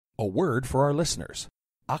A word for our listeners.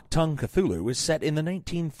 Achtung Cthulhu is set in the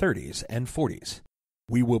 1930s and 40s.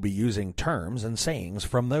 We will be using terms and sayings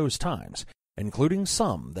from those times, including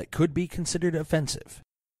some that could be considered offensive.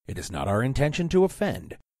 It is not our intention to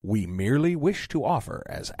offend. We merely wish to offer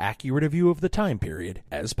as accurate a view of the time period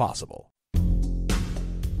as possible.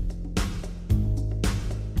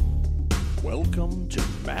 Welcome to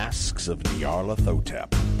Masks of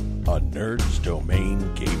Nyarlathotep, a Nerd's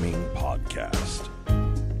Domain gaming podcast.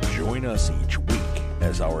 Join us each week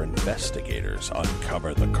as our investigators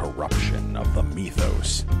uncover the corruption of the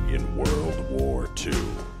mythos in World War II.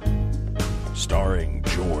 Starring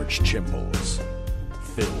George Chimples,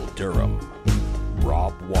 Phil Durham,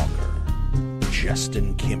 Rob Walker,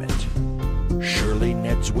 Jestin Kimmet, Shirley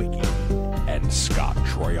Niedzwiecki, and Scott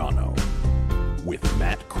Troiano, with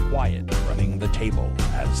Matt Quiett running the table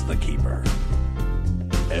as the keeper.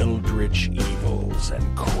 Eldritch evils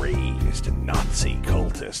and crazed Nazi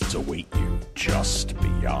cultists await you just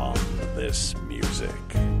beyond this music.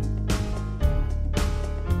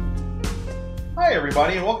 Hi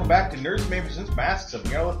everybody, and welcome back to Nerds Domain Presents Masks of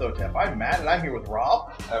Nyarlathotep. I'm Matt, and I'm here with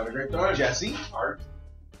Rob. Have a great time. Jesse. Art.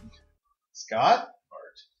 Scott.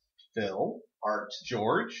 Art. Phil. Art.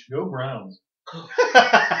 George. Go Browns.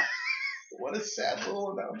 What a sad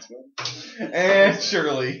little announcement. And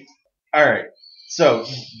Shirley. Alright, so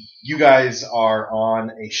you guys are on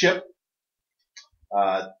a ship.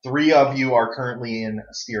 3 of you are currently in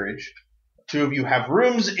steerage. 2 of you have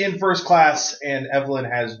rooms in first class, and Evelyn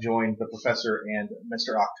has joined the professor and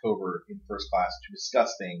Mr. October in first class to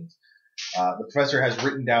discuss things. The professor has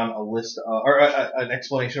written down a list, or an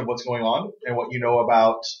explanation of what's going on and what you know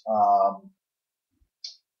about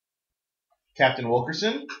Captain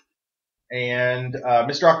Wilkerson. And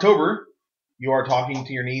Mr. October, you are talking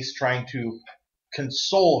to your niece, trying to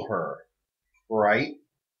console her, right?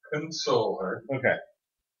 Console her. Okay.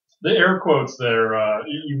 The air quotes there,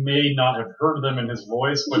 you may not have heard them in his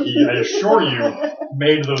voice, but he, I assure you,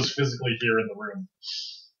 made those physically here in the room.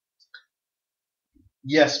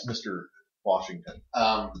 Yes, Mr. Washington.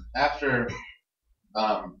 After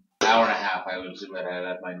hour and a half, I would assume that I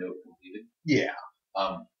had my note completed. Yeah.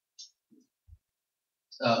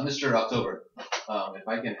 Mr. October, if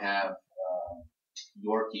I can have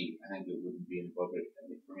your key, I think it wouldn't be inappropriate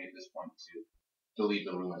for me at this point to leave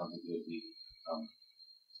the room. I don't think it would be.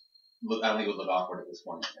 I don't think it would look awkward at this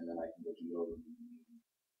point, and then I can go to your room.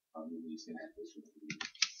 He's gonna have this room.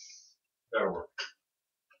 That'll work.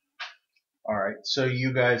 All right. So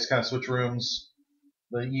you guys kind of switch rooms.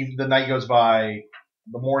 The night goes by.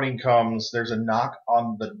 The morning comes. There's a knock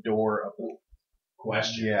on the door of the.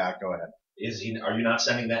 Question. Yeah. Go ahead. Are you not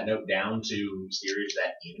sending that note down to steerage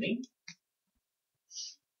that evening?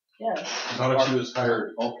 Yes. I thought she was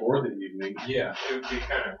hired all for the evening. Yeah, it would be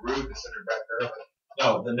kind of rude to send her back early.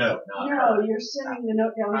 No, the note, not her. No, you're sending the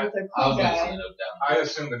note down with a I was cool going to send guy. the note down. I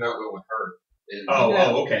assumed the note went with her.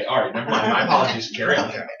 Oh, okay. All right. Never mind. My apologies. Carry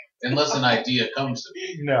on. Unless an idea comes to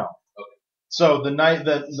me. No. Okay. So the night,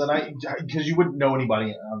 because you wouldn't know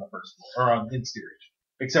anybody on the first floor or in steerage,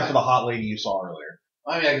 except for the hot lady you saw earlier.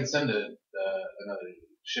 I mean, I can send another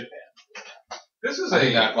ship hand. This is I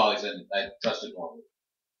think I'd probably send. I trusted more.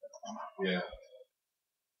 Yeah.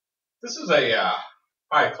 This is a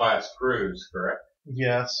high-class cruise, correct?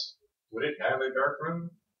 Yes. Would it have a dark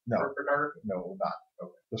room? No. For dark? No, it will not.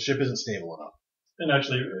 Okay. The ship isn't stable enough. And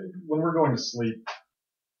actually, when we're going to sleep,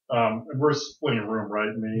 we're splitting a room,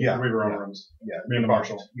 right? We have our own rooms. Yeah. Me and the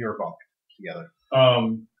Marshall. You're bunked together.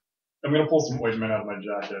 I'm going to pull some ointment out of my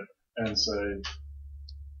jacket and say,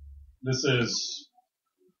 this is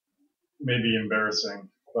maybe embarrassing,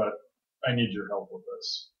 but I need your help with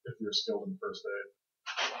this, if you're skilled in first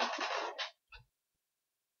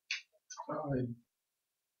aid.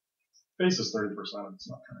 Face is 30%, it's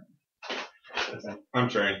not trained. I think. I'm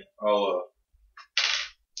trained.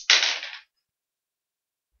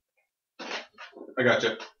 I got you.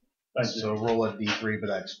 Thank you. So roll a d3, but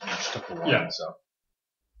that just took a while. Yeah.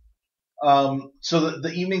 So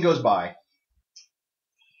the evening goes by.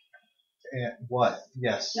 And what?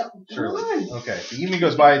 Yes. Yep. Surely. Okay. The evening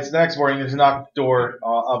goes by. It's the next morning. There's a knock at the door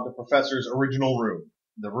of the professor's original room.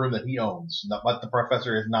 The room that he owns, but the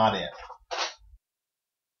professor is not in.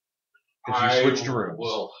 Because you switched rooms.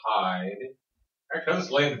 Will hide. Actually, I'll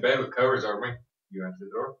just lay in the bed with covers over me. You answer the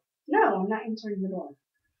door? No, I'm not answering the door.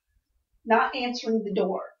 Not answering the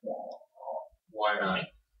door. Why not?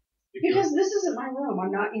 Because this isn't my room.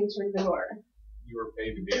 I'm not answering the door. You were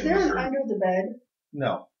paid to be Is in there this an room. under the bed?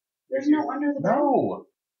 No. There's no under the bed? No.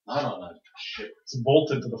 I don't know. Shit. It's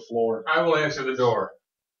bolted to the floor. I will answer the door.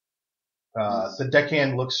 The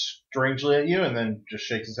deckhand looks strangely at you and then just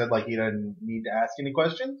shakes his head like he doesn't need to ask any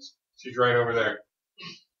questions. She's right over there.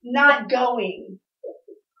 Not going.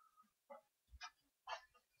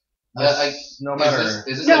 No matter.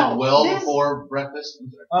 Is this No, like well this- before breakfast?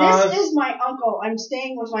 This is my uncle. I'm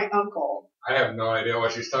staying with my uncle. I have no idea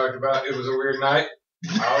what she's talking about. It was a weird night.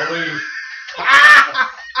 I'll leave.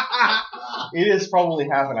 It is probably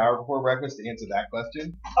half an hour before breakfast to answer that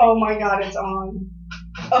question. Oh my god, it's on.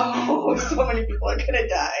 Oh, so many people are gonna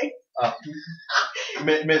die.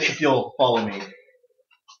 Miss, if you'll follow me.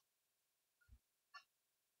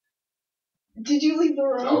 Did you leave the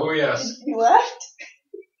room? Oh, yes. You left?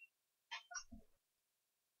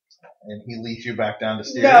 And he leads you back down to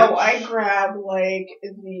stairs. No, I grab as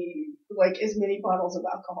many bottles of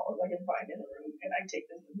alcohol as I can find in the room, and I take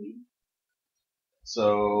them with me.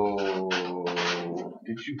 So,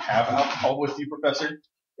 did you have alcohol with you, Professor?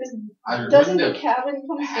 Doesn't the cabin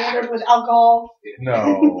come standard with alcohol?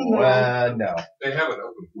 No, no. They have an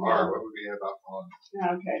open bar. What would we have alcohol?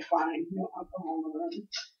 Okay, fine. No alcohol in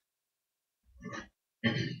the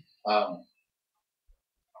room.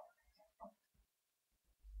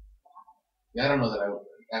 Yeah, I don't know that I would,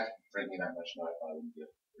 after drinking that much, no, I probably wouldn't get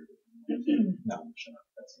no, shut up.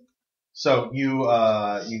 That's it. So you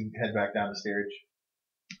head back down the stairs.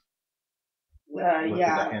 With the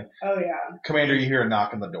Yeah. deckhand. Oh, yeah. Commander, you hear a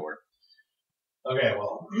knock on the door. Okay,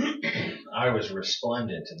 well, I was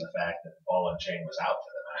resplendent in the fact that the ball and chain was out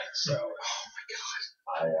for the night, so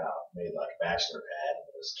I made like a bachelor pad, and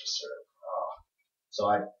it was just sort of, so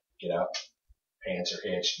I get up, pants are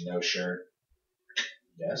hitched, no shirt.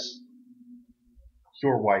 Yes?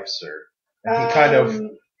 Your wife, sir. And he kind of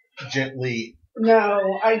gently.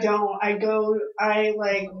 No, I don't. I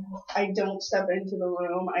don't step into the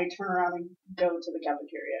room. I turn around and go to the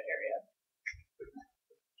cafeteria area.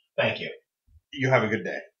 Thank you. You have a good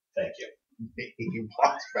day. Thank you. He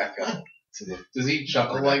walks back up to the. Does he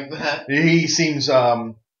chuckle like that? He seems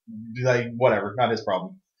like whatever, not his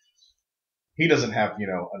problem. He doesn't have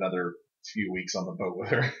another few weeks on the boat with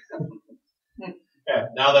her. Yeah,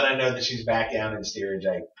 now that I know that she's back down in steerage,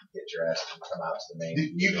 I get dressed and come out to the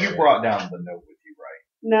main. You brought down the note with you, right?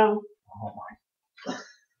 No. Oh my.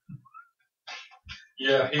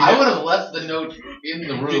 Yeah. I would have left the note in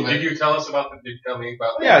the room. Did you tell us about Did you tell me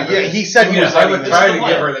about that? Yeah. He said he was. I would try to plan.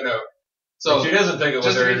 give her the note. So If she doesn't take it with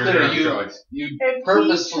just her, to it's be her clear, damn choice. you If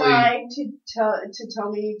purposefully. he tried to tell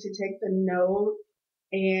me to take the note,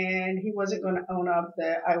 and he wasn't going to own up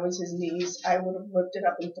that I was his niece, I would have whipped it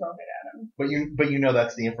up and thrown it at him. But you know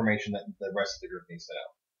that's the information that the rest of the group needs to know.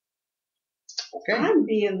 Okay. I'm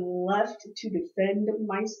being left to defend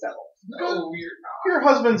myself. No, you're not. Your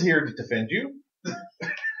husband's here to defend you.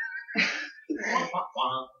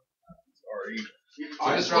 Sorry.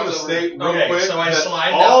 I just want to state real Okay, quick so I that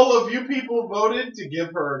slide all of you people voted to give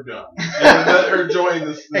her a gun and let her join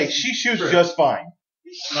this. Hey, she shoots trip. just fine.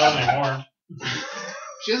 Not anymore.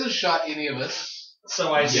 She hasn't shot any of us.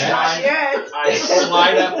 So I Not slide, yet. I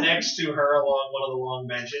slide up next to her along one of the long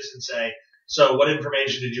benches and say, "So, what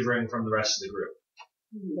information did you bring from the rest of the group?"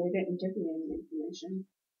 They didn't give me any information.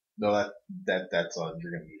 No, that's on.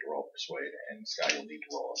 You're gonna need to roll persuade, and Sky will need to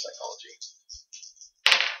roll psychology.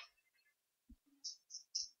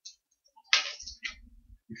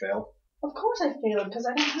 You failed. Of course I failed because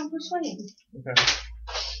I don't have persuade. Okay.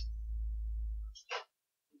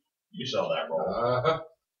 You saw that roll. Uh-huh.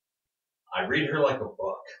 I read her like a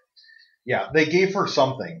book. Yeah, they gave her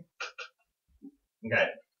something. Okay.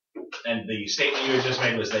 And the statement you had just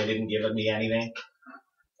made was they didn't give me anything?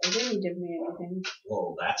 They didn't give me anything.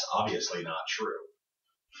 Well, that's obviously not true.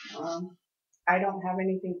 I don't have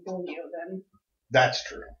anything for you then. That's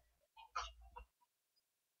true.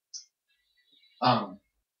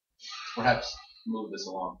 Perhaps move this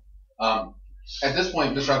along. At this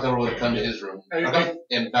point, Mr. October would have come to his room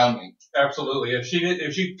and found me. Absolutely. If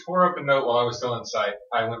she tore up a note while I was still in sight,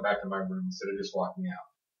 I went back to my room instead of just walking out.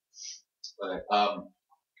 But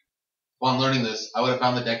upon learning this, I would have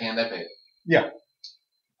found the deckhand I paid. Yeah.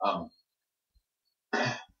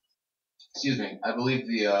 Excuse me. I believe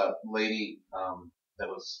the lady that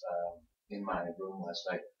was in my room last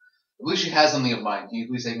night. I believe she has something of mine. Can you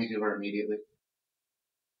please take me to her immediately?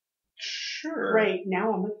 Sure. Great,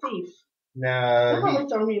 now I'm a thief. Now They'll probably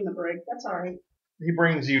throw me in the brig. That's alright. he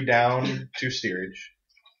brings you down to steerage,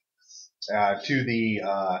 to the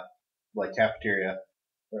cafeteria,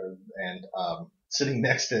 and sitting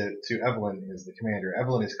next to Evelyn is the commander.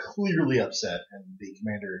 Evelyn is clearly upset, and the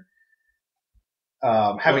commander,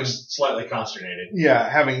 having Slightly consternated.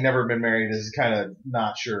 having never been married, is kind of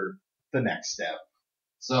not sure the next step.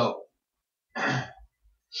 So,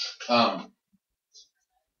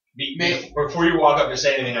 Before you walk up to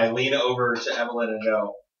say anything, I lean over to Evelyn and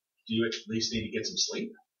go, do you at least need to get some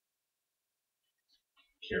sleep?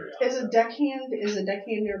 Curiosity. Is a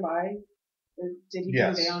deckhand nearby? Or did he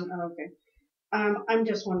Yes. go down? Oh, okay. I'm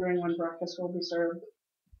just wondering when breakfast will be served.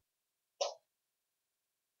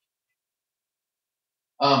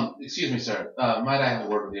 Excuse me, sir. Might I have a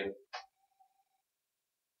word with you?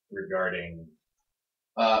 Regarding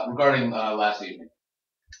last evening.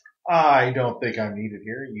 I don't think I'm needed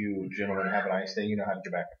here. You gentlemen have a nice day. You know how to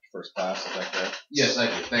get back to first class. Is that correct? Yes, I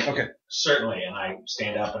do. Thank you. Okay. certainly, and I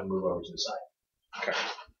stand up and move over to the side. Okay.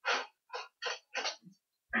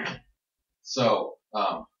 So,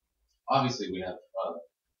 obviously we have a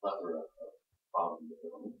plethora of problems with the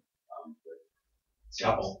room.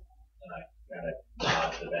 Couple. And I kind of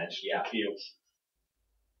nod to the bench. Yeah, few.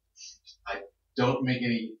 Don't make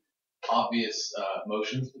any obvious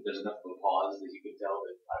motions, but there's enough of a pause that you can tell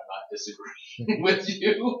that I'm not disagreeing with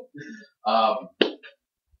you.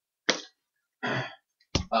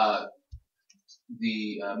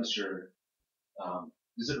 Mr.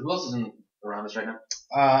 Who else is around us right now?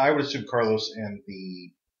 I would assume Carlos and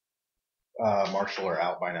the Marshal are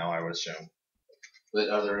out by now, I would assume. But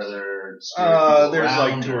are there other steerage There's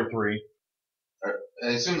around, like 2 or 3.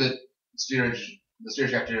 I assume that the steerage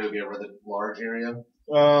cafeteria would be a rather large area.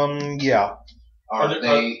 Yeah. Are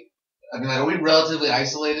we relatively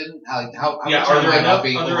isolated? How Yeah, much are time there might not enough?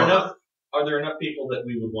 be Are there over? enough? Are there enough people that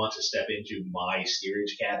we would want to step into my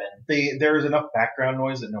steerage cabin? There's enough background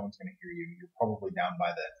noise that no one's going to hear you. You're probably down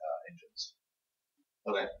by the engines.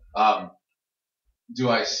 Okay. Do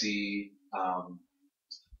I see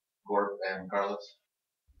Gorp and Carlos?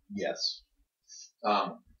 Yes.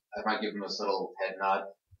 I might give them a subtle head nod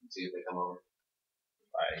and see if they come over.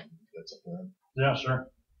 That's up to them. Yeah, sure.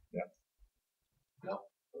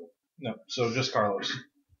 No, so just Carlos.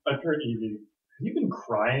 I've heard Evie. Have you been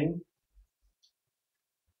crying?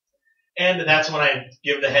 And that's when I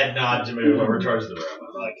give the head nod to move over towards the room.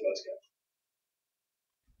 I'm like, let's go.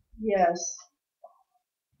 Yes.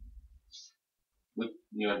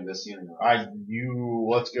 You have this unit.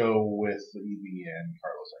 Let's go with Evie and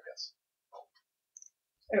Carlos, I guess.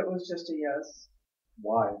 It was just a yes.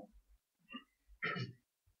 Why?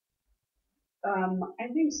 I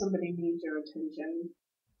think somebody needs your attention.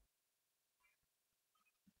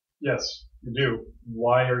 Yes, you do.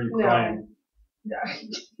 Why are you No. crying? No, I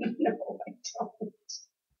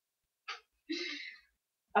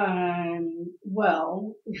don't.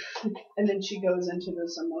 Well, and then she goes into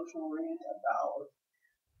this emotional rant about,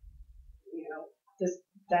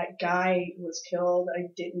 that guy was killed. I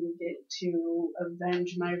didn't get to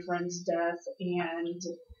avenge my friend's death, and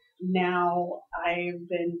now I've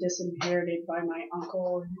been disinherited by my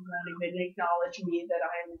uncle who won't even acknowledge me that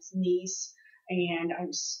I'm his niece. And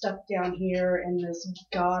I'm stuck down here in this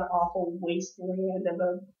god-awful wasteland of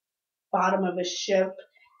the bottom of a ship,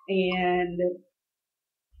 and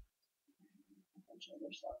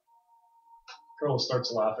Carlos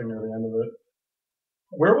starts laughing near the end of it.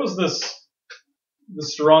 Where was this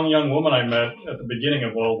strong young woman I met at the beginning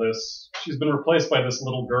of all this? She's been replaced by this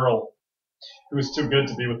little girl who is too good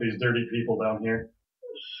to be with these dirty people down here,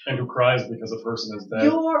 and who cries because a person is dead,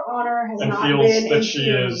 Your Honor has and not feels been that she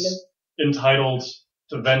impugned. is entitled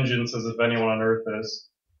to vengeance as if anyone on earth is.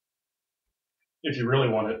 If you really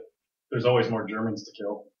want it, there's always more Germans to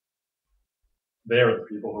kill. They are the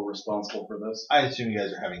people who are responsible for this. I assume you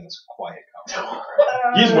guys are having this quiet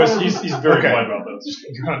conversation. He's very Okay. quiet about this.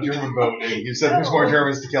 You're on a German boat. You said there's more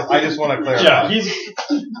Germans to kill. I just want to clarify. Yeah, he's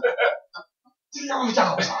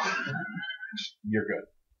You're good.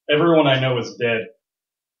 everyone I know is dead.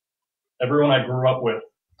 Everyone I grew up with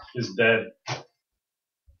is dead.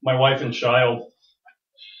 My wife and child,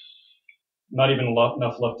 not even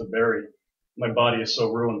enough left to bury. My body is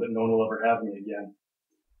so ruined that no one will ever have me again.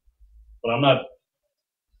 But I'm not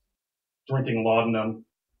drinking laudanum,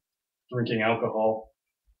 drinking alcohol,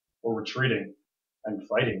 or retreating. I'm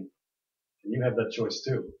fighting. And you have that choice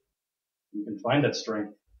too. You can find that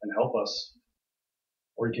strength and help us.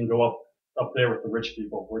 Or you can go up there with the rich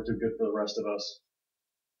people who are too good for the rest of us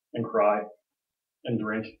and cry and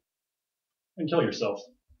drink and kill yourself.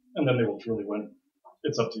 And then they will truly win.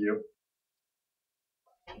 It's up to you.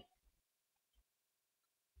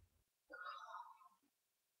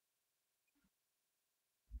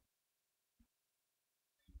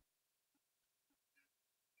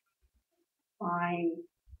 Fine.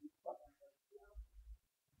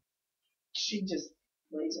 She just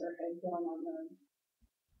lays her head down on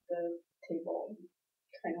the table,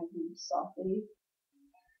 kind of softly.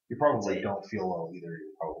 You probably don't feel well either.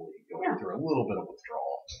 You're probably going through a little bit of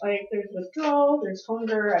withdrawal. Like, there's withdrawal, there's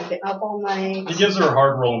hunger, I've been up all night. He gives her a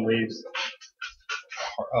hard roll and leaves.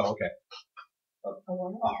 Oh, okay. A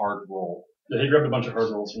what? A hard roll. Yeah, he grabbed a bunch of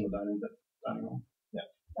hard rolls from the dining room.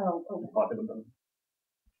 Oh, okay. And pocketed them.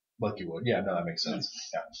 Like you would. Yeah, no, that makes sense.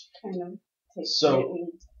 Yeah. Kind of take So, it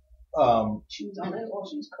and chews on it while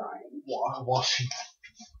she's crying.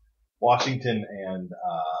 Washington and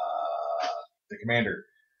the commander,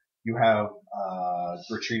 you have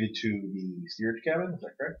retreated to the steerage cabin. Is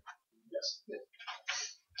that correct? Yes.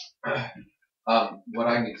 What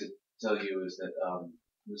I need to tell you is that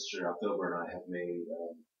Mr. October and I have made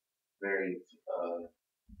very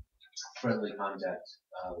friendly contact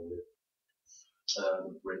with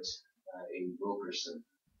the Brit, a Wilkerson,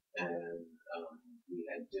 and we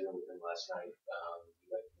had dinner with him last night.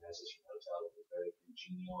 He recognized us from the hotel. We were very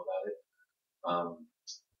congenial about it.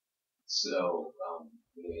 So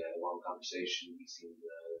we had a long conversation. He seemed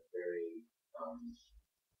very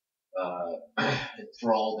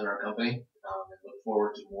enthralled in our company, and look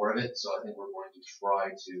forward to more of it. So I think we're going to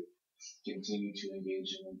try to continue to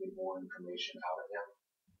engage him and get more information out of him.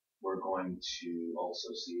 We're going to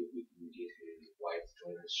also see if we can get his wife to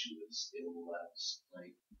join us. She was ill last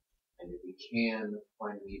night. And if we can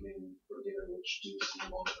find an evening for dinner, which do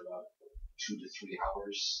seem long for about 2 to 3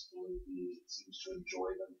 hours, he seems to enjoy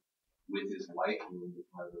them with his wife, and we can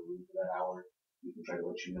have a room for that hour. We can try to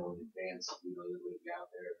let you know in advance if we know you're going to be out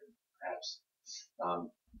there, and perhaps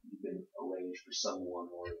you can arrange for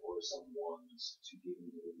someone or someone's to get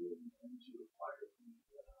into the room and to acquire the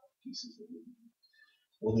pieces that we need.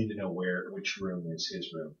 We'll need to know which room is his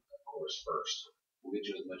room, of course, first. We'll get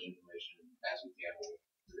you as much information as we can.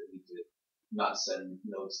 We need to not send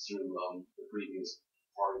notes through the previous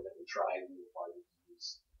party that we tried. We will probably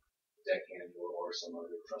use deckhand or some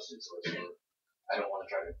other trusted source. I don't want to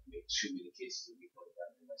try to make too many cases of me putting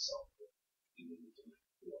that in myself, but we need to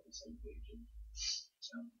be on the same page.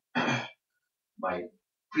 And my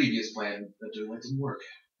previous plan of doing it didn't work.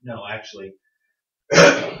 No, actually,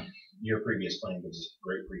 your previous plan gives us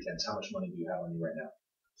great pretense. How much money do you have on you right now?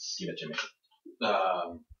 Give it to me.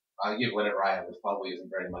 I give whatever I have, which probably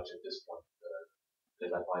isn't very much at this point,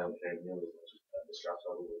 because I probably don't care nearly as much as Mr.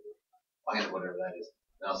 October would. Find whatever that is.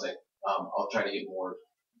 And I'll say, I'll try to get more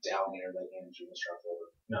down here than I can to Mr.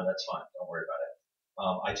 October. No, that's fine. Don't worry about it.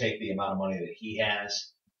 I take the amount of money that he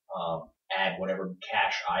has, add whatever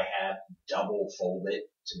cash I have, double fold it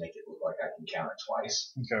to make it look like I can count it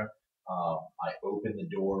twice. Okay. I open the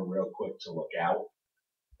door real quick to look out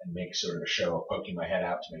and make sort of a show of poking my head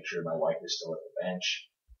out to make sure my wife is still at the bench.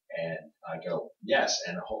 And I go, yes,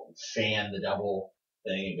 and fan the double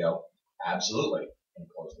thing and go, absolutely, and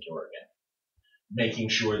close the door again. Making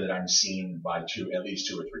sure that I'm seen by at least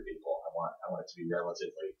 2 or 3 people. I want it to be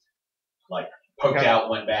relatively, like, poked out,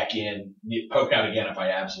 went back in, poke out again if I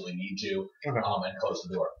absolutely need to, and close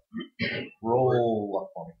the door. Roll luck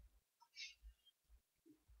for me.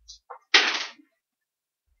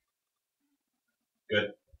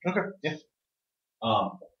 Good. Okay. Yeah.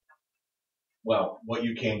 Well, what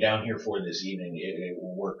you came down here for this evening, it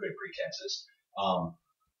will work good pretenses.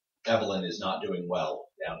 Evelyn is not doing well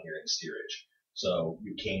down here in steerage. So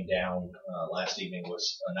you came down, last evening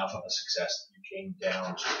was enough of a success that you came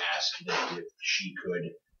down to ask that if she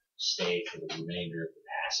could stay for the remainder of the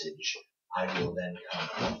passage. I will then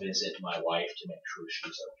come visit my wife to make sure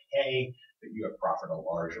she's okay, but you have proffered a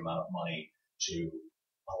large amount of money to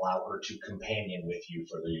allow her to companion with you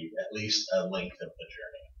for at least a length of the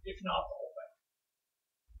journey, if not the whole thing.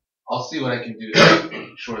 I'll see what I can do to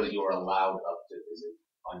make sure that you are allowed up to visit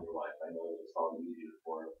on your wife. I know it's probably easier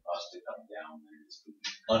for us to come down and speak.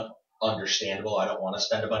 Understandable. I don't want to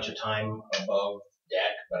spend a bunch of time above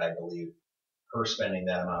deck, but I believe her spending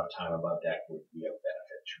that amount of time above deck would be of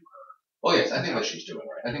benefit to her. Oh yes, I think what she's doing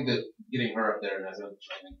right now. I think that getting her up there, and I think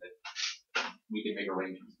that we can make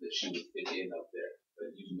arrangements that she would fit in up there.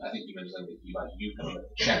 But I think you mentioned something about you coming up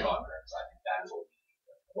to check on her, so I think that is what we need.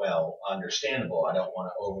 Well, understandable. I don't want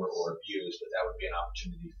to over or abuse, but that would be an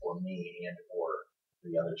opportunity for me and or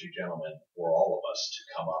the other 2 gentlemen, or all of us, to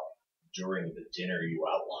come up during the dinner you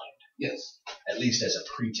outlined. Yes. At least as a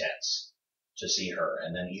pretense to see her,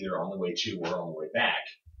 and then either on the way to or on the way back,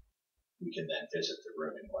 we can then visit the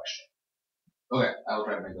room in question. Okay, I will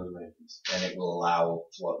try to make those arrangements. And it will allow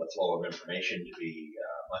the flow of information to be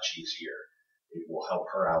much easier. It will help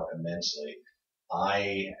her out immensely.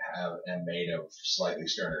 I am made of slightly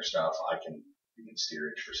sterner stuff. I can be in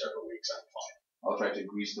steerage for several weeks. I'm fine. I'll try to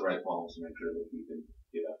grease the right palms to make sure that we can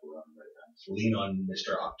get up around the right time. Lean on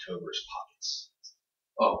Mr. October's pockets.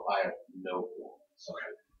 Oh, I have no qualms.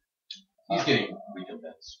 Okay. He's getting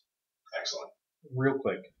recompense. Excellent. Real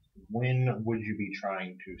quick, when would you be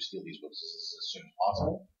trying to steal these books? Is this as soon as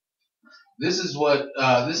possible? This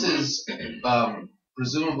is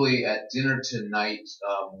presumably at dinner tonight.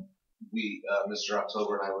 Mr.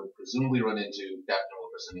 October and I would presumably run into Captain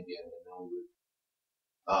Wilkerson again, and then we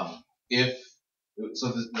would,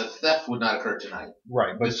 the theft would not occur tonight.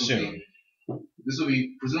 Right, but soon. This would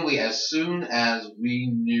be presumably as soon as we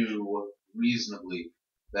knew reasonably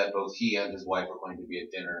that both he and his wife were going to be at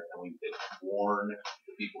dinner, and we could warn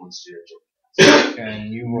the people in steerage.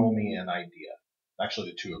 Can you roll me an idea? Actually,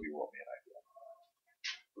 the two of you roll me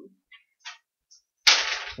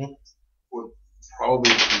an idea. Would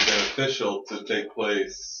probably be beneficial to take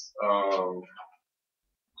place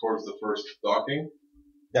towards the first docking.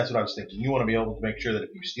 That's what I was thinking. You want to be able to make sure that if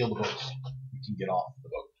you steal the books, you can get off the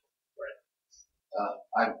boat.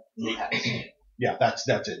 Yeah, that's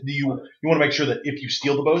it. You want to make sure that if you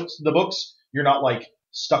steal the books, you're not like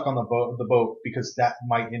stuck on the boat because that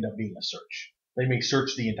might end up being a search. They may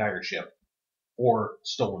search the entire ship or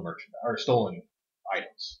stolen merchandise or stolen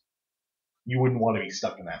items. You wouldn't want to be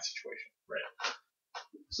stuck in that situation. Right.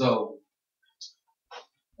 So,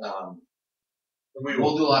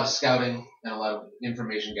 we'll do a lot of scouting and a lot of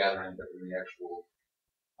information gathering, but the actual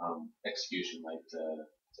execution might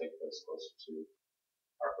take place closer to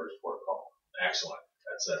our first port call. Excellent.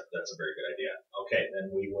 That's a very good idea. Okay,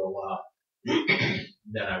 then we will.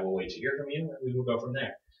 Then I will wait to hear from you, and we will go from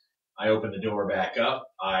there. I open the door back up.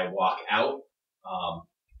 I walk out,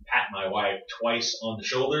 pat my wife twice on the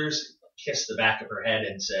shoulders, kiss the back of her head,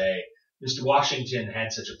 and say, "Mr. Washington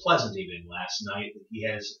had such a pleasant evening last night that he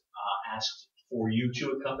has asked for you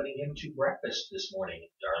to accompany him to breakfast this morning,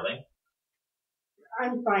 darling."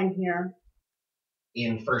 I'm fine here.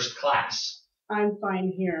 In first class. I'm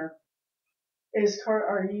fine here.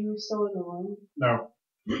 Are you still in the room? No.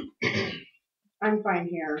 I'm fine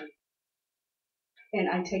here. And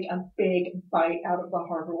I take a big bite out of the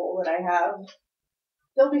hard roll that I have.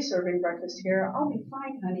 They'll be serving breakfast here. I'll be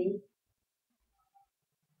fine, honey.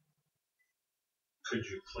 Could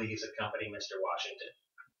you please accompany Mr. Washington?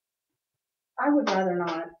 I would rather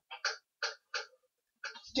not.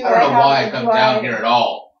 I don't know why I come down here at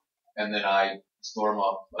all. And then I storm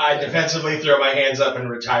off. I defensively throw my hands up and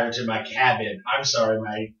retire to my cabin. I'm sorry,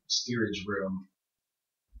 my steerage room.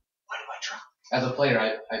 Why do I drop? As a player,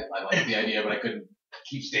 I like the idea, but I couldn't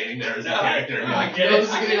keep standing there as a character. I get it. This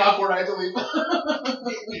is getting awkward. I have to leave. Do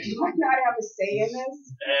I not have a say in this?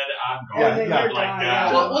 And I'm going Yeah, you're like done, that.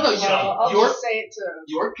 yeah. Well, no, I'll your just say it to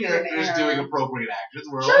your character is Aaron. doing appropriate actions.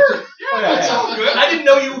 We're Sure. all That's all good. I didn't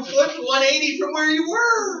know you flipped 180 from where you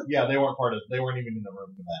were. Yeah, they weren't even in the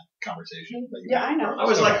room for that conversation. That you Yeah, had. I know. I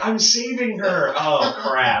was like, I'm saving her. Oh,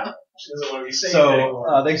 crap. She doesn't want to be saved So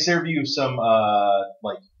anymore. they serve you some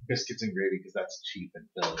like biscuits and gravy because that's cheap and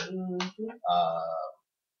filling.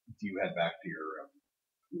 Do you head back to your room?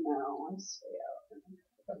 No, I stay out for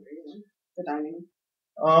some reason. The dining.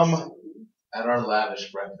 At our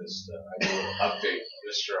lavish breakfast, I will update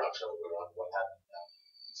Mr. October on what happened now.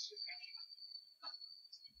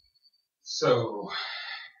 So,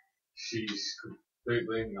 she's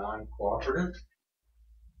completely non-cooperative?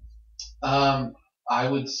 I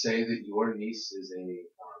would say that your niece is a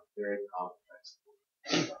very complex.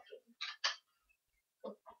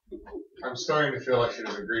 I'm starting to feel I should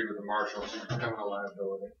have agreed with the marshal. She's becoming a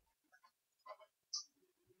liability.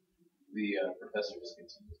 The professor just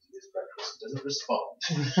continues to his breakfast and doesn't respond.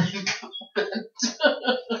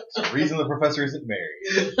 The reason the professor isn't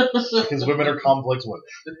married because women are complex women.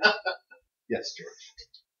 Yes, George.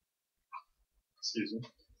 Excuse me.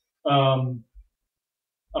 I'm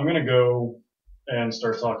gonna go and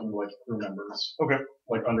start talking to like crew members. Okay.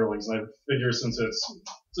 Like underlings. And I figure since it's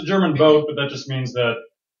a German boat, but that just means that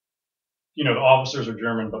the officers are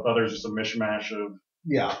German, but the others just a mishmash of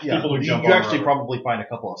people who jump You on actually the probably find a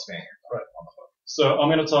couple of Spaniards Right. on the boat. So I'm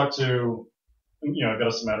gonna talk to I've got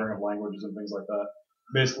a smattering of languages and things like that.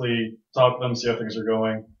 Basically talk to them, see how things are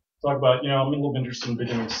going. Talk about, I'm a little interested in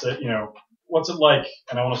beginning to say, what's it like?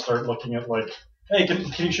 And I want to start looking at like, hey,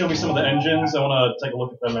 can you show me some of the engines? I want to take a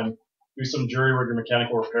look at them and do some jury rig or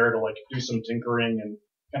mechanical repair to like do some tinkering and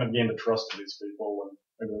kind of gain the trust of these people. And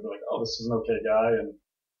maybe they'll be like, oh, this is an okay guy. And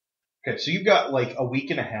Okay, so you've got like a week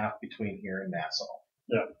and a half between here and Nassau.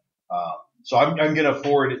 Yeah. So I'm gonna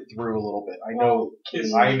forward it through a little bit. I know.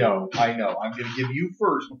 I'm gonna give you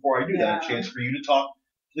first before I do that a chance for you to talk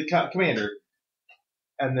to the commander,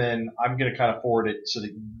 and then I'm gonna kind of forward it so that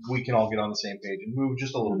we can all get on the same page and move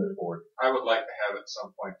just a little bit forward. I would like to have at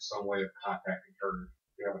some point some way of contacting her.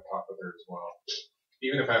 We have a talk with her as well.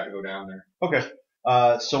 Even if I have to go down there. Okay.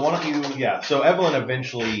 So why don't you? Yeah. So Evelyn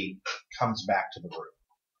eventually comes back to the room.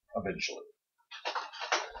 Eventually.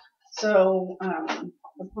 So,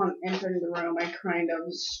 upon entering the room, I kind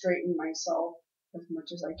of straighten myself as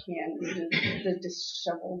much as I can into the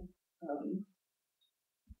disheveled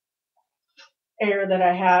air that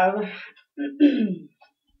I have.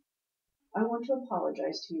 I want to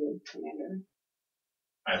apologize to you, Commander.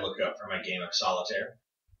 I look up from my game of solitaire.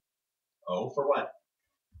 Oh, for what?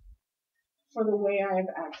 For the way I have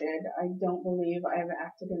acted. I don't believe I have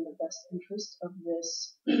acted in the best interest of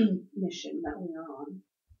this mission that we are on.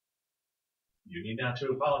 You need not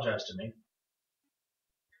to apologize to me.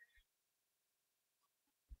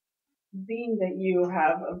 Being that you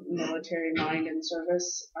have a military mind and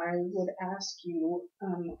service, I would ask you,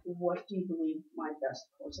 what do you believe my best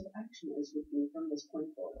course of action is with you from this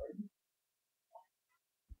point forward?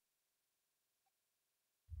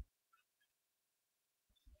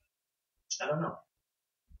 I don't know.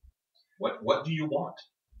 What do you want?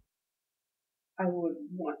 I would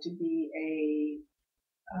want to be a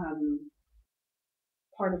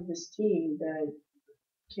part of this team that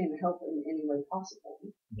can help in any way possible.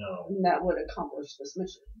 No. And that would accomplish this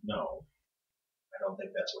mission. No. I don't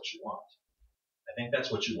think that's what you want. I think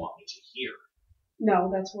that's what you want me to hear.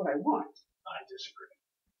 No, that's what I want. I disagree.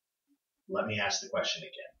 Let me ask the question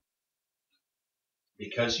again.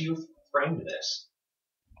 Because you've framed this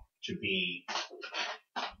to be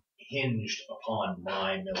hinged upon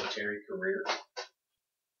my military career,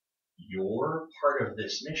 your part of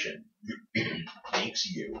this mission makes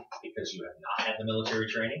you, because you have not had the military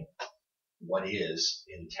training, what is,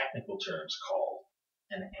 in technical terms, called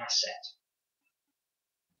an asset.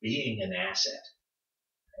 Being an asset,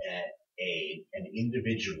 an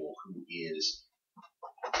individual who is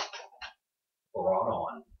brought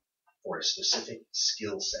on for a specific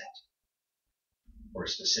skill set, or a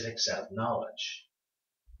specific set of knowledge,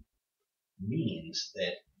 means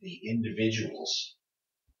that the individuals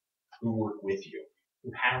who work with you,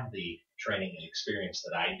 who have the training and experience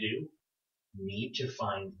that I do, need to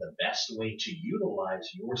find the best way to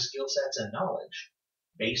utilize your skill sets and knowledge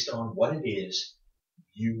based on what it is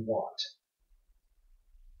you want.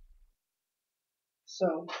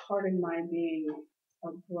 So, pardon my being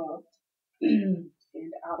abrupt and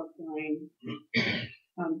out of line,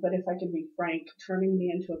 but if I can be frank, turning me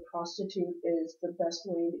into a prostitute is the best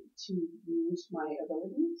way to use my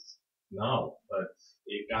abilities? No, but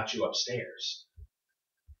it got you upstairs.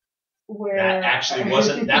 Where That actually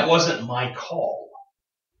wasn't my call.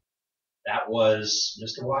 That was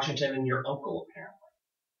Mr. Washington and your uncle, apparently.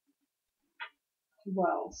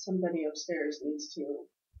 Well, somebody upstairs needs to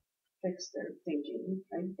fix their thinking.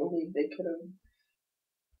 I believe they could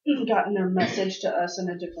have gotten their message to us in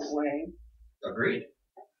a different way. Agreed.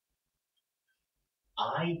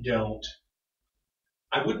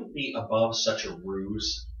 I wouldn't be above such a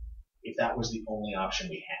ruse if that was the only option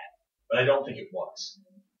we had, but I don't think it was.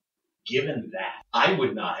 Given that, I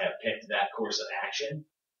would not have picked that course of action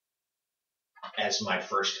as my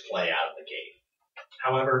first play out of the gate.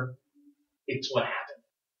 However, it's what happened.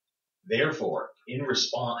 Therefore,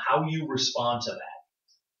 how you respond to that,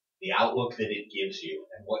 the outlook that it gives you,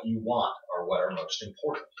 and what you want are what are most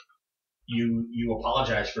important. You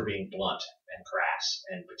apologize for being blunt and crass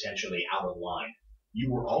and potentially out of line. You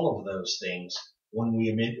were all of those things when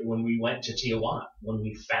we went to Tijuana, when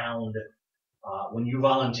you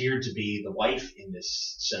volunteered to be the wife in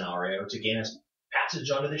this scenario to gain us passage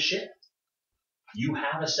onto the ship. You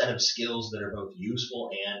have a set of skills that are both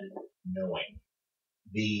useful and knowing.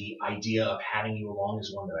 The idea of having you along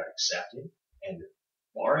is one that I've accepted, and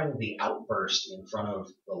barring the outburst in front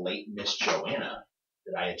of the late Miss Joanna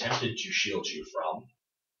that I attempted to shield you from,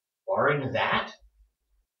 barring that,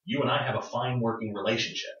 you and I have a fine working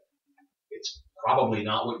relationship. It's probably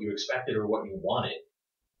not what you expected or what you wanted,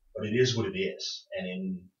 but it is what it is.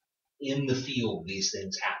 And in the field, these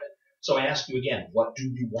things happen. So I ask you again, what do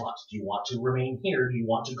you want? Do you want to remain here? Do you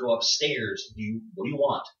want to go upstairs? What do you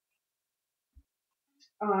want?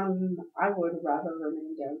 I would rather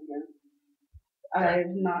remain down here.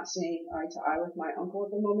 I'm not seeing eye to eye with my uncle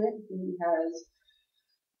at the moment. He has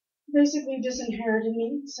basically disinherited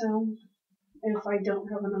me, so if I don't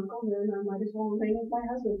have an uncle, then I might as well remain with my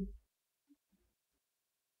husband.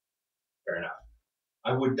 Fair enough.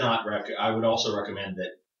 I would also recommend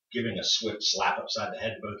that giving a swift slap upside the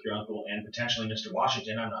head to both your uncle and potentially Mr.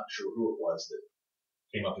 Washington, I'm not sure who it was that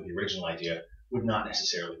came up with the original idea, would not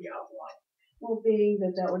necessarily be out of line. Well, being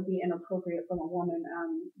that would be inappropriate from a woman,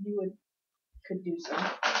 you could do so.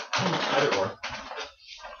 Either or.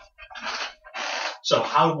 So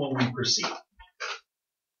how will we proceed?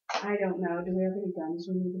 I don't know. Do we have any guns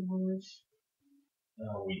we need to polish?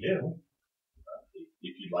 We do.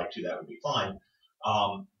 If you'd like to, that would be fine.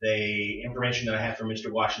 The information that I have from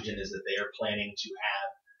Mr. Washington is that they are planning to have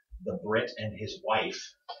the Brit and his wife,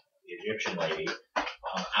 the Egyptian lady,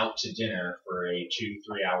 out to dinner for a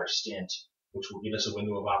 2-3 hour stint, which will give us a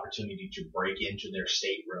window of opportunity to break into their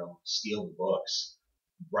stateroom, steal the books,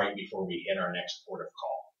 right before we hit our next port of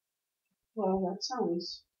call. Well, that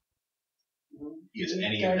sounds. Is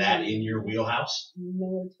any of that in your wheelhouse?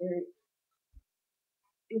 Military.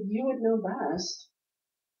 You would know best.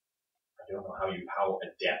 I don't know how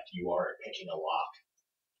adept you are at picking a lock.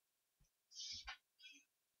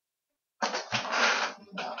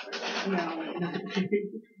 No.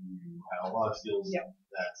 A lot of skills. Yep.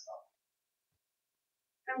 That stuff.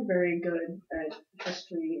 I'm very good at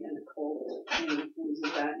history and occult and things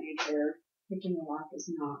of that nature. Picking a lock is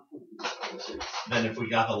not one of these courses. Then if we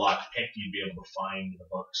got the lock picked, you'd be able to find the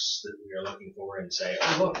books that we are looking for and say,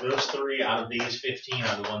 oh look, those 3 out of these 15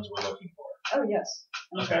 are the ones we're looking for. Oh yes.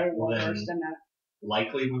 I'm Okay, very well well then- versed in that.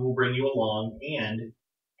 Likely we will bring you along, and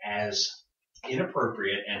as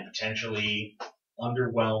inappropriate and potentially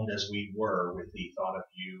underwhelmed as we were with the thought of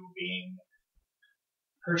you being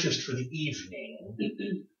purchased for the evening,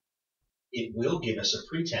 it will give us a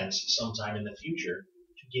pretense sometime in the future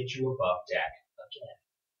to get you above deck again.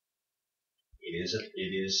 It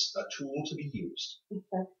is a tool to be used. If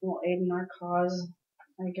that will aid in our cause,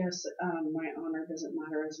 I guess my honor doesn't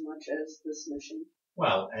matter as much as this mission.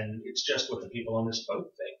 Well, and it's just what the people on this boat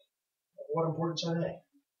think. What importance are they?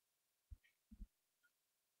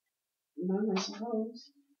 None, I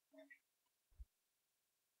suppose.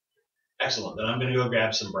 Excellent. Then I'm going to go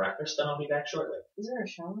grab some breakfast, and I'll be back shortly. Is there a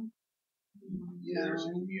shower? Yeah, there's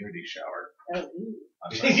a community shower. Oh, ooh.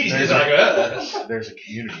 I'm sorry. There's a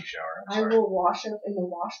community shower. I'm I sorry. will wash up in the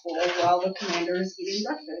wash bowl while the commander is eating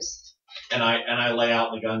breakfast. And I lay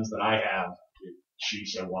out the guns that I have. If she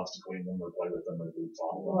so wants to clean them or play with them or do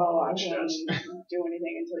follow them. Well, I She won't does. do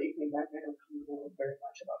anything until you came back. I don't know very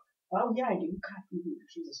much about it. Oh, yeah, I do. God,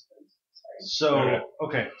 Jesus Christ. Sorry. So,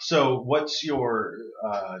 okay. So, what's your,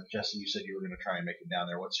 Jesse, you said you were going to try and make it down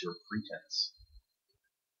there. What's your pretense?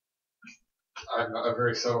 I'm not a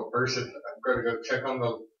very subtle person. I'm going to go check on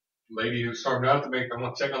the lady who stormed out I'm going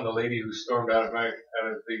to check on the lady who stormed out of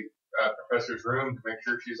the professor's room to make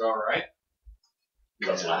sure she's all right.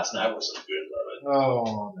 Because last night was some good loving.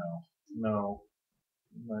 Oh, no.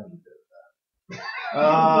 Let me do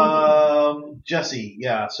that. Jesse,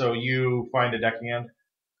 yeah, so you find a deckhand.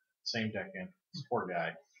 Same deckhand. This poor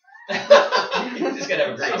guy. He's just gonna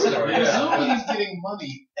have a great story. Presumably he's getting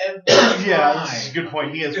money every Yeah, time. that's a good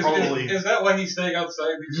point. He is Is, probably. is that why he's staying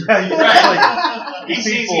outside? Yeah, exactly. He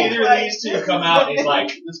sees People- either of these two come out, and he's like,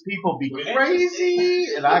 This people be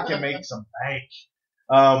crazy, and I can make some bank.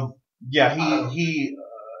 Yeah, he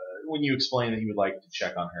when you explain that you would like to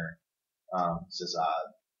check on her, says,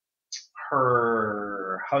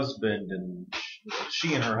 her husband and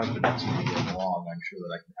she and her husband don't seem to be getting along. I'm sure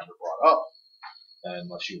that I can have her brought up,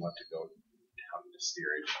 unless you want to go down to the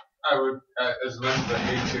steerage. I would, as much as I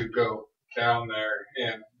hate to go down there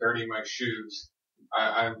and dirty my shoes,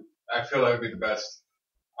 I feel that would be the best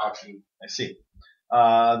option. I see.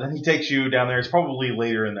 Then he takes you down there. It's probably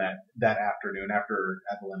later in that afternoon after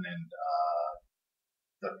Evelyn and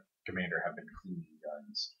the commander have been cleaning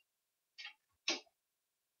guns.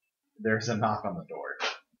 There's a knock on the door,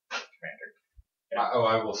 Commander.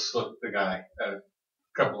 I will slip the guy a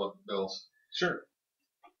couple of bills. Sure.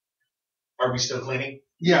 are we still cleaning?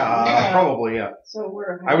 Yeah, probably, yeah. So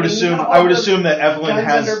we're. I would assume that Evelyn guns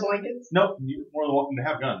has. under blankets? Nope, you're more than welcome to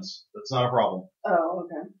have guns. That's not a problem. Oh,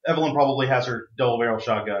 okay. Evelyn probably has her double barrel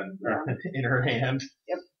shotgun Yeah. in her hand.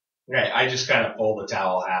 Okay, I just kind of fold the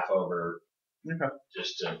towel half over, Okay.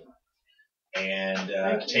 just to, and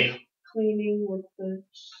I keep take cleaning with the.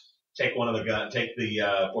 one of the gun, take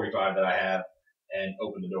the 45 that I have, and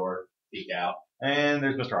open the door, peek out. And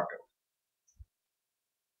there's Mr. Octo.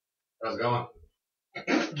 How's it going?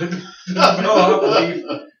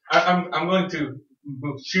 I'm going to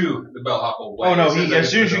shoo the bellhop away. Oh no, As as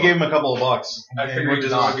soon as you gave him a couple of bucks, I and figured would he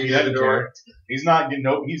just knock, wanted to he get doesn't the door. care. He's not getting,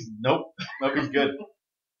 nope, he's good.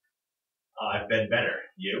 I've been better.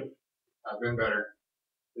 You? I've been better.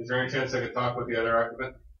 Is there any chance I could talk with the other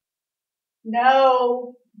occupant?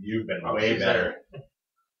 No. You've been Oh, way she's better.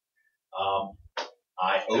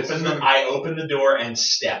 I This is open the door and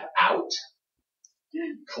step out,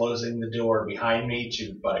 closing the door behind me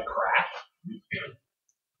to but a crack.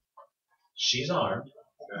 She's armed.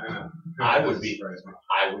 I would be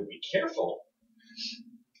careful.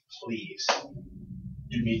 Please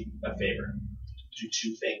do me a favor. Do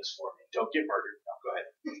two things for me. Don't get murdered. No, go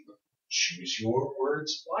ahead. Choose your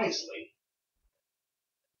words wisely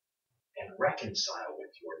and reconcile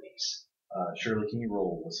with your niece. Shirley, can you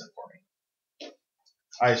roll listen for me?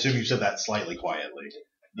 I assume you said that slightly quietly.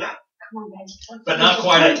 Come on, guys. But not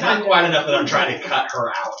quite enough that I'm trying to cut her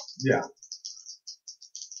out. Yeah.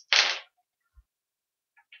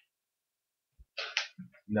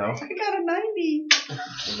 No? I got a 90.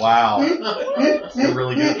 Wow. You're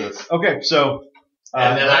really good at this. Okay, so...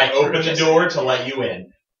 and then I open the door to let you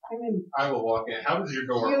in. I'm in. I will walk in. How does your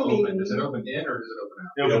door You open? mean- Does it open in or does it open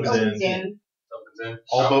out? It opens Opens in. in. It opens in.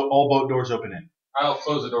 All boat doors open in. I'll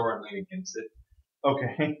close the door and lean against it.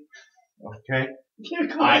 Okay. Okay.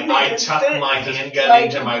 I tuck my handgun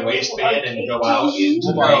into my waistband and go out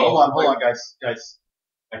into Hold on, guys.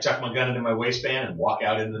 I tuck my gun into my waistband and walk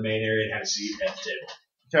out into the main area and have a seat at the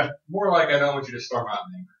table. More like I don't want you to storm out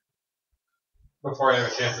in anger before I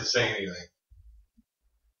have a chance to say anything.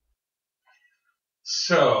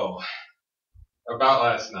 So, about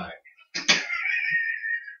last night.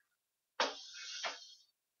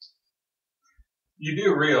 You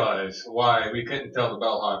do realize why we couldn't tell the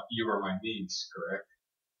bellhop you were my niece, correct?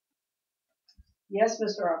 Yes,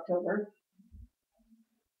 Mr. October.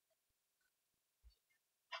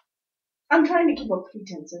 I'm trying to keep up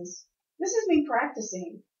pretenses. This is me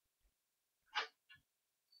practicing.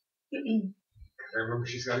 I remember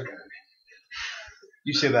she's got a gun.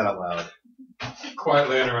 You say that out loud.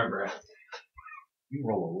 Quietly under my breath. You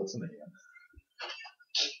roll a listen again.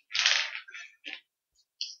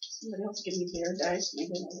 Somebody else give me their dice.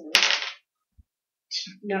 Maybe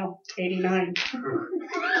no, 89.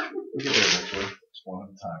 We get there eventually. Just one at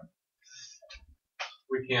a time.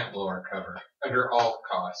 We can't blow our cover under all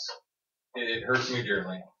costs. It hurts me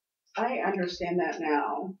dearly. I understand that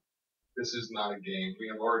now. This is not a game. We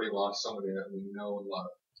have already lost somebody that we know and love.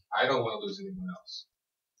 I don't want to lose anyone else.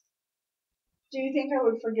 Do you think I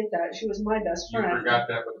would forget that? She was my best You friend. forgot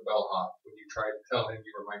that with the bellhop when you tried to tell him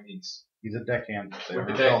you were my niece. He's a deckhand. They With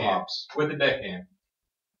are the deckhand. bellhops. With the deckhand.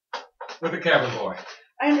 With the cabin boy.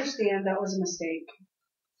 I understand that was a mistake.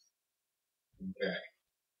 Okay.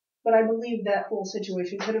 But I believe that whole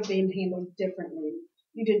situation could have been handled differently.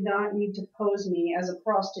 You did not need to pose me as a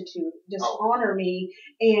prostitute, dishonor me,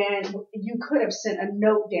 and you could have sent a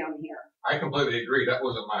note down here. I completely agree. That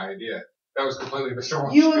wasn't my idea. That was completely Mr.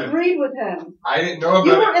 Walsh's. You agreed with him. I didn't know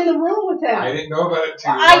You about were it. in the room with him. I didn't know about it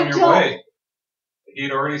till you I were on your don't- way.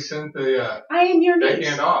 He'd already sent the I am your niece.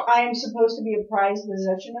 deckhand off. I am supposed to be a prized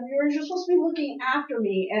possession of yours. You're supposed to be looking after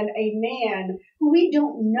me, and a man who we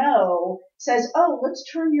don't know says, "Oh, let's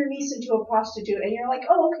turn your niece into a prostitute," and you're like,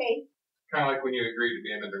 "Oh, okay." Kind of like when you agree to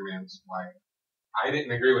be another man's wife. I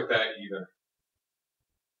didn't agree with that either.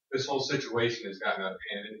 This whole situation has gotten out of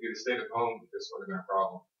hand, and if you'd have stayed at home, this would have been a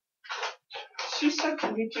problem. She starts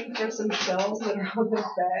reaching for some shelves that are on the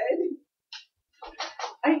bed.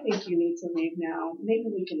 I think you need to leave now. Maybe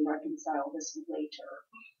we can reconcile this later.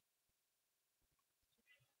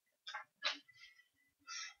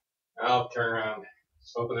 I'll turn around,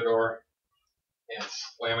 open the door, and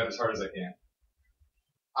slam it as hard as I can.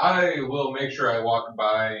 I will make sure I walk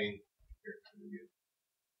by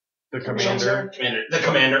The commander. The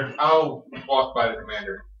commander. I'll walk by the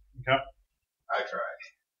commander. Okay. I tried.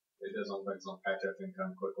 It doesn't look like it's on patch up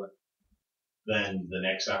income quickly. Then the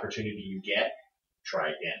next opportunity you get, try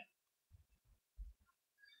again.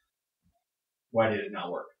 Why did it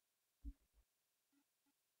not work?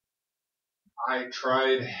 I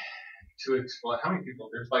tried to explain. How many people?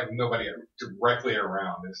 There's like nobody directly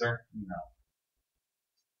around, is there? No.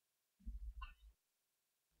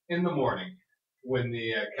 In the morning, when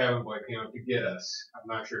the cabin boy came up to get us, I'm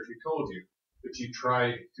not sure if he told you, but you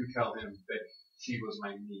tried to tell him that she was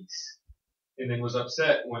my niece, and then was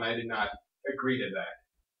upset when I did not agree to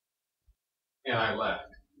that, and I left.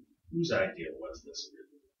 Whose idea was this?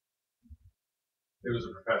 It was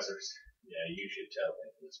the professor's. Yeah, you should tell him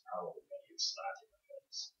it's probably going to get slapped in the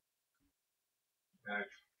face.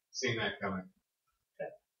 I've seen that coming.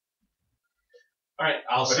 Alright,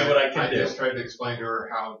 I'll But see what I can do. just tried to explain to her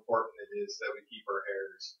how important it is that we keep our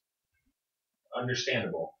heirs.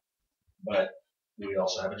 Understandable. But we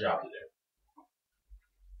also have a job to do.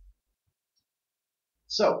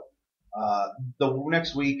 So, the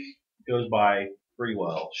next week goes by pretty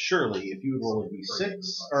well. Surely, if you would roll a d6,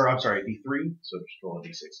 or I'm sorry, a d3, so just roll a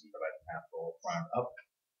d6 so that I can have to roll round up.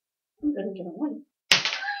 I'm gonna get a 1.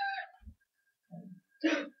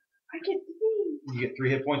 I get 3. You get 3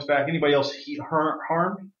 hit points back. Anybody else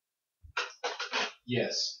harmed?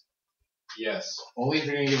 Yes. Yes. Only if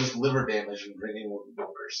you're going to give us liver damage and drinking with one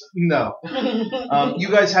person. No. You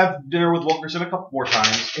guys have dinner with Wilkerson a couple more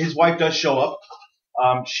times. His wife does show up.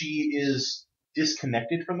 She is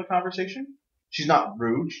disconnected from the conversation. She's not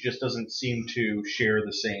rude. She just doesn't seem to share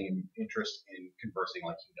the same interest in conversing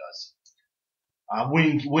like he does.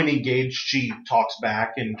 When engaged, she talks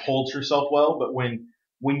back and holds herself well, but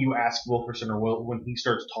when you ask Wilkerson or when he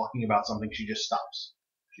starts talking about something, she just stops.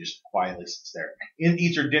 She just quietly sits there.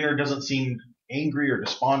 Eats her dinner, doesn't seem angry or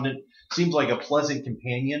despondent. Seems like a pleasant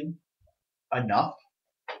companion enough.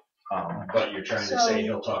 But you're trying to say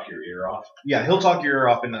he'll talk your ear off? Yeah, he'll talk your ear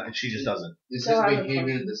off, and she just doesn't. Is So his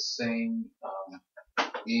behavior the same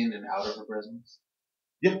in and out of her presence?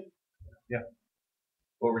 Yep. Yeah.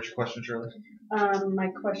 What was your question, Shirley? My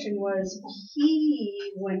question was,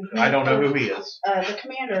 I don't know who he is. The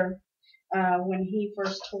commander, when he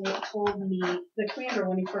first told me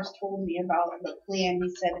about the plan,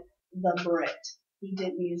 he said the Brit. He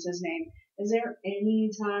didn't use his name. Is there any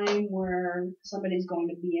time where somebody's going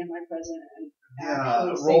to be in my presence and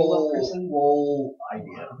actually say Wilkerson? Roll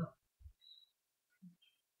idea.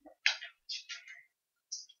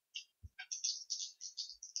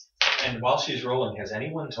 And while she's rolling, has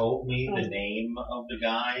anyone told me the name of the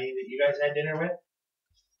guy that you guys had dinner with?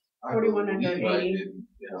 4180. I did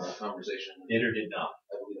in our conversation. Did or did not?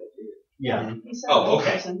 I believe I did. Yeah. He said Oh, okay.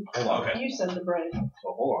 Wilkerson. Hold on. Okay. You said the Brit. So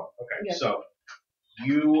hold on. Okay. Yeah. So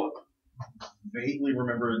you vaguely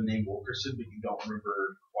remember the name Wilkerson, but you don't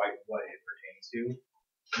remember quite what it pertains to.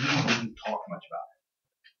 You didn't talk much about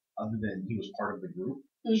it, other than he was part of the group.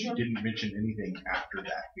 She didn't mention anything after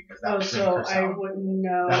that because that would make her sound, wouldn't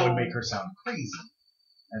know. that would make her sound crazy,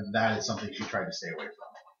 and that is something she tried to stay away from.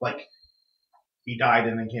 Like he died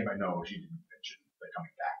and then came back. No, she didn't mention the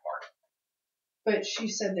coming back part. But she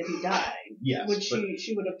said that he died. Yes, Which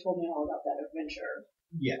she would have told me all about that adventure.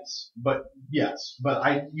 Yes, but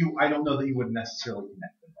I don't know that you would necessarily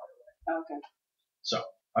connect them right away. Okay. So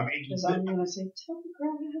I mean, Because I'm going to say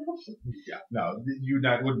telegraph. yeah, no, you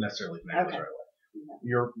wouldn't necessarily connect those right away.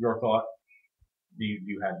 Yeah. Your thought?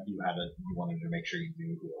 You wanted to make sure you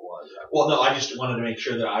knew who it was. Well, no, I just wanted to make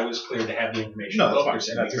sure that I was clear to have the information. No, of that's fine.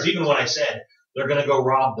 Wilkerson, That's because fair. even when I said they're going to go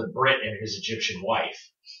rob the Brit and his Egyptian wife,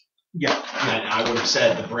 Yeah. and I would have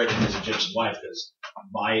said the Brit and his Egyptian wife because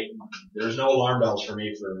there's no alarm bells for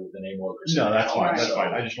me for the name Wilkerson. No, that's fine. That's So-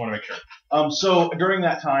 fine. I just want to make sure. So during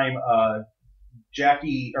that time,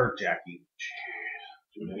 Jackie.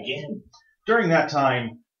 Do it again. During that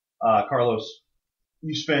time, Carlos,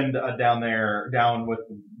 you spend down with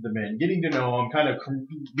the men, getting to know them, kind of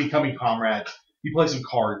becoming comrades. You play some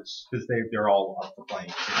cards because they're all up for playing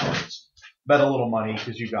cards. Bet a little money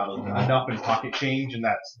because you got enough in pocket change, and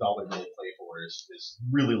that's all they really play for is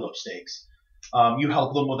really low stakes. You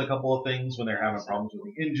help them with a couple of things when they're having problems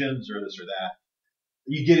with the engines or this or that.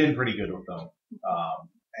 You get in pretty good with them,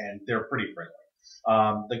 and they're pretty friendly.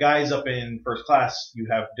 The guys up in first class, you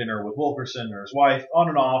have dinner with Wilkerson or his wife, on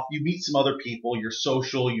and off. You meet some other people. You're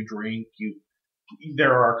social. You drink.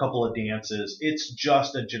 There are a couple of dances. It's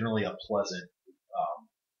just generally a pleasant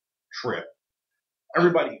trip.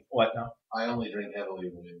 Everybody, what now? I only drink heavily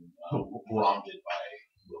when prompted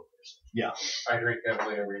by Wilkerson. Yeah. I drink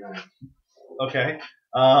heavily every night. Okay.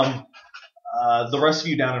 The rest of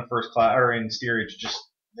you down in first class or in steerage, just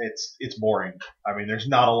it's boring. I mean, there's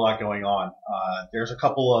not a lot going on. There's a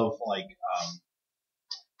couple of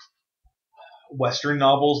Western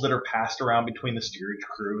novels that are passed around between the steerage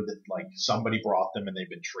crew that somebody brought them and they've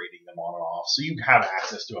been trading them on and off. So you have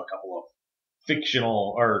access to a couple of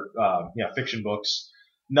fictional or fiction books.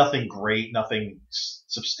 Nothing great, nothing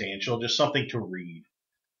substantial, just something to read.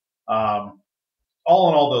 All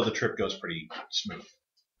in all, though, the trip goes pretty smooth.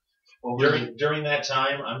 Well, during that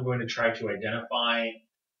time, I'm going to try to identify,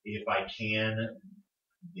 if I can,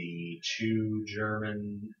 the two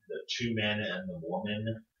men and the woman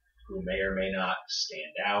who may or may not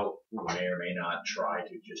stand out, who may or may not try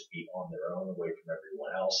to just be on their own away from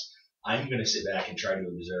everyone else. I'm going to sit back and try to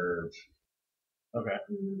observe. Okay.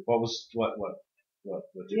 Mm-hmm. What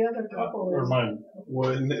The other couple Or is. mine.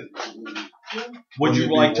 would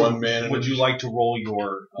you like to? one man and Would you like to roll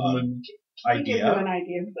your Can you give idea? them an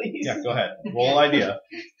idea, please? Yeah, go ahead. Roll an idea.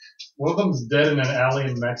 One of them's dead in an alley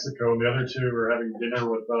in Mexico, and the other two are having dinner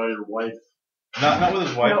with your wife. Not with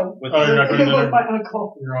his wife. No. With Oh, you're not going to dinner With my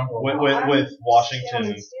uncle. your uncle. with Washington.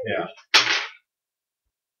 Yeah, it's Yeah.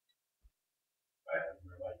 I have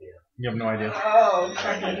no idea. You have no idea. Oh,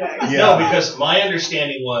 Cracker Jacks. Yeah. No, because my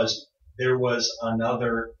understanding was there was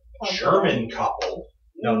another German couple.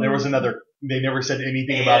 No, there was another. They never said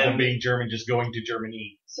anything about them being German, just going to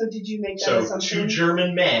Germany. So did you make that So assumption? two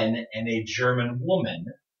German men and a German woman.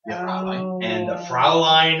 Oh. And the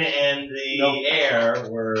Fraulein and the Nope. heir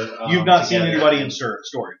were You've not seen together. anybody in storage.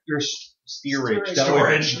 There's steerage.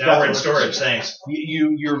 Storage. Now we're in storage, thanks.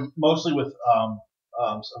 You're mostly with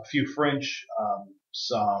a few French,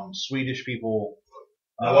 some Swedish people.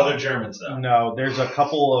 No other Germans, though. No, there's a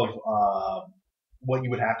couple of what you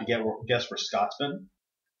would have to guess for Scotsmen,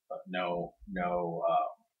 but no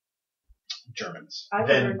Germans.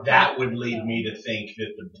 Then that would lead me to think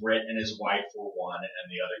that the Brit and his wife were one, and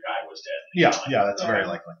the other guy was dead. Yeah, that's very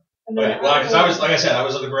likely. But, because I was, like I said, I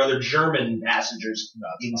was looking for other German passengers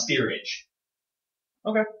in steerage.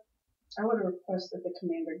 Okay. I would request that the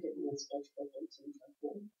commander give me a sketchbook and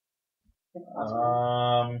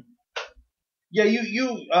some. Yeah,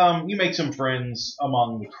 you make some friends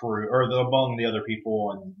among the crew or among the other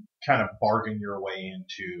people, and kind of bargain your way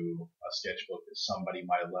into a sketchbook that somebody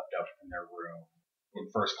might have left up in their room in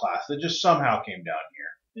first class that just somehow came down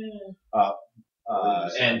here.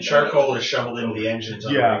 And charcoal is shoveled into the engines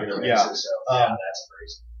on a regular basis. So that's a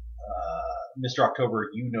reason. Mr. October,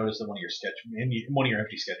 you notice that one of your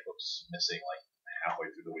empty sketchbooks is missing like halfway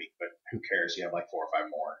through the week, but who cares? You have like 4 or 5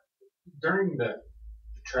 more. During the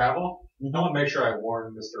travel, I want to make sure I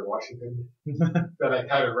warned Mr. Washington that I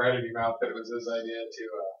kind of ratted him out that it was his idea to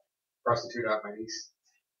prostitute out my niece.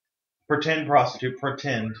 Pretend prostitute.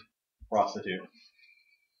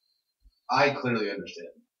 I clearly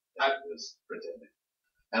understand. I was pretending.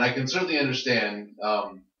 And I can certainly understand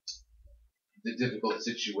the difficult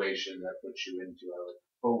situation that puts you into. I would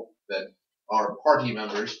hope that our party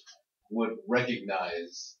members would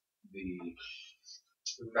recognize the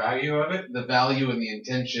value of it, the value and the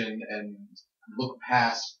intention, and look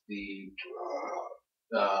past the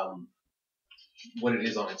what it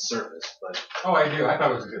is on its surface. But I do. I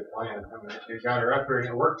thought it was a good plan. I mean, it got her up here, and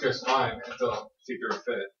it worked just fine until she threw a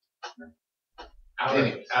fit.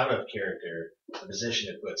 Out of character, the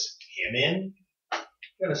position it puts him in.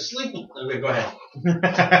 Gonna sleep. Okay, go ahead.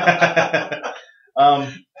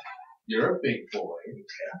 You're a big boy.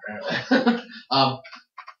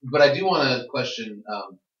 But I do want to question,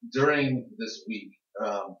 during this week,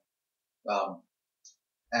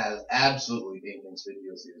 as absolutely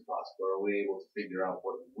inconspicuously as possible, are we able to figure out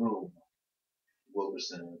what room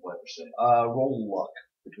Wilkerson and Weber say? Roll luck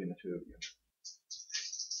between the two of you.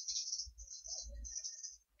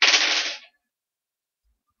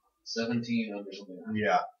 17 under something.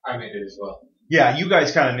 Yeah. I made it as well. Yeah, you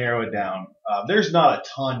guys kind of narrow it down. There's not a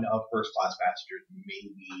ton of first class passengers,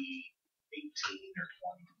 maybe 18 or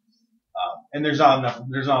 20. And there's not a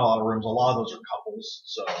lot of rooms. A lot of those are couples.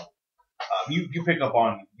 So, you pick up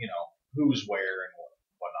on, who's where and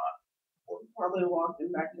whatnot. Probably walked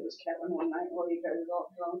him back to his cabin one night while you guys were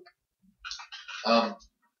all drunk.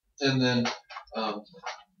 And then,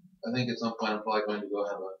 I think at some point I'm probably going to go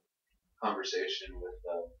have a conversation with,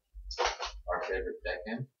 our favorite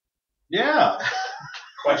deckhand. Yeah.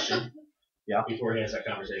 Question. Yeah. Before he has that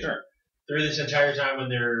conversation. Sure. Through this entire time when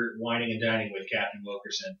they're whining and dining with Captain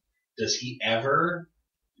Wilkerson, does he ever,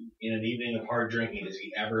 in an evening of hard drinking, does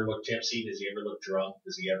he ever look tipsy? Does he ever look drunk?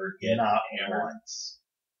 Does he ever get hammered? Once.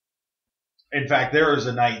 In fact, there is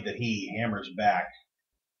a night that he hammers back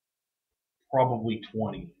probably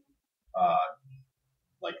 20,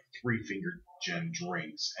 like 3-fingered gin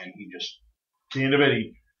drinks, and he just, at the end of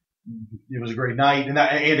it, it was a great night, and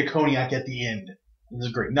a cognac at the end. It was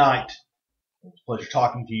a great night. It was a pleasure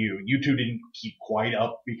talking to you. You two didn't keep quite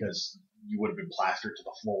up because you would have been plastered to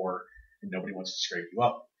the floor, and nobody wants to scrape you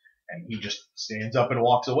up. And he just stands up and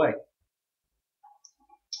walks away.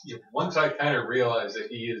 Yeah, once I kind of realize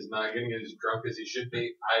that he is not getting as drunk as he should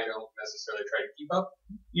be, I don't necessarily try to keep up.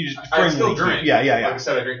 You just I still drink. Yeah. Like I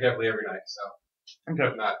said, I drink heavily every night, so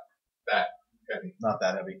Okay. not that heavy. Not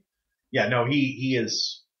that heavy. Yeah, no, he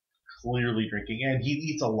is clearly drinking, and he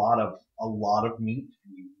eats a lot of meat.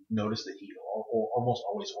 You notice that he almost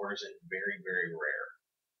always orders it very, very rare.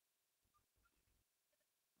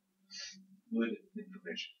 Good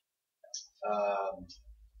information.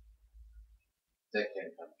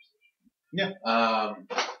 Deckhand conversation. Yeah.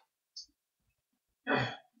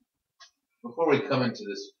 Before we come into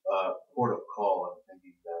this port of call, I'm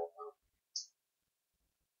thinking that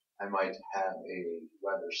I might have a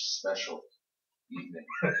rather special evening.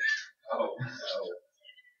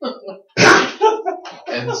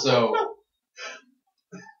 And so,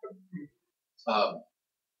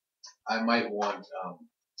 I might want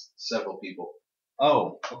several people.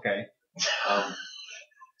 Oh, okay.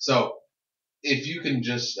 So, if you can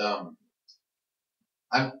just,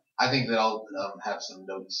 I think that I'll have some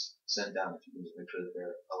notes sent down if you can just make sure that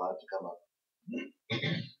they're allowed to come up.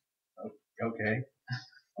 Okay.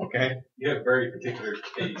 Okay. You have a very particular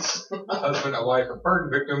case. A husband, a wife, a burn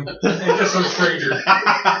victim, and just some stranger.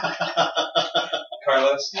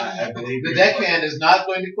 Carlos, I believe the deckhand is not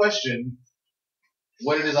going to question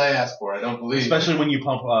what it is I asked for. I don't believe. Especially when you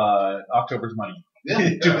pump October's money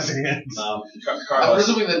into his hands. I'm Carlos,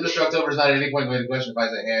 presuming that Mr. October is not at any point going to question if I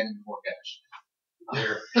say hand him more cash.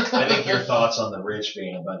 I think your thoughts on the rich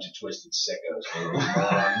being a bunch of twisted sickos were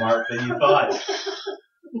more on mark than you thought.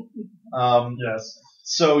 Yes.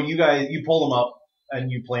 So you pull them up and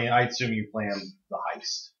you plan. I assume you planned the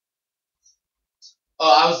heist.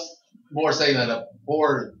 I was more saying that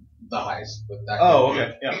aboard the heist. But that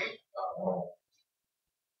Okay. Yeah.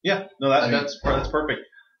 Yeah. No, that's perfect.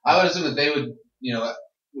 I would assume that they would,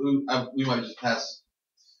 we might just pass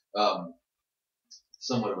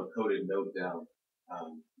somewhat of a coded note down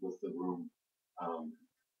with the room,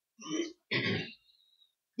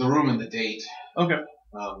 and the date. Okay.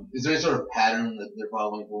 Is there any sort of pattern that they're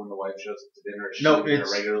following for when the wife shows up to dinner? Is she No, showing up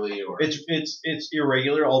irregularly, or it's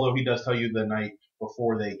irregular. Although he does tell you the night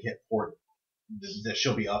before they hit port that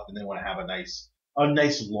she'll be up and they want to have a nice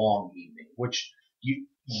long evening, which you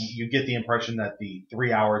get the impression that the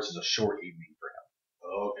 3 hours is a short evening for him.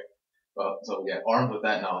 Oh, okay. Well, so yeah, armed with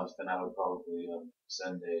that knowledge, then I would probably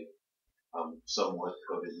send a somewhat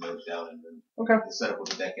coded note down and then set up with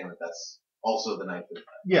the deck in that that's also the night.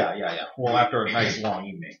 Yeah. Well, after a nice long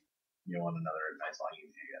evening, you want another nice long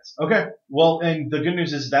evening, I guess. Okay. Well, and the good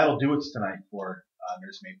news is that'll do it tonight for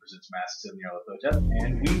Nursemaid Presents Masks of Nyarlathotep,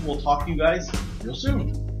 and we will talk to you guys real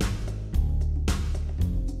soon.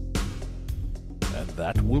 And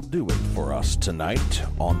that will do it for us tonight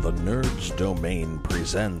on the Nerds Domain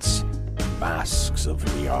Presents Masks of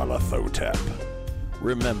Nyarlathotep.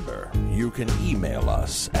 Remember, you can email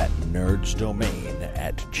us at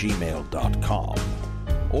nerdsdomain@gmail.com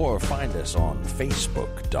or find us on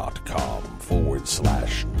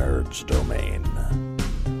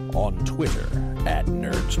facebook.com/nerdsdomain, on Twitter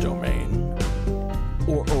 @nerdsdomain,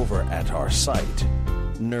 or over at our site,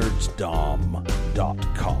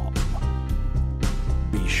 nerdsdom.com.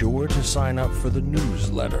 Be sure to sign up for the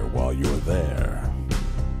newsletter while you're there.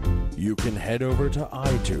 You can head over to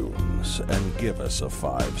iTunes and give us a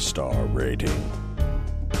 5-star rating.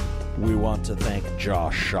 We want to thank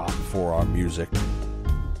Josh Schott for our music.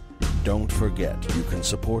 Don't forget, you can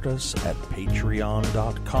support us at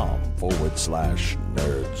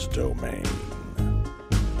patreon.com/nerdsdomain.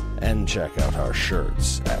 And check out our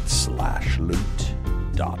shirts at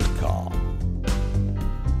slashloot.com.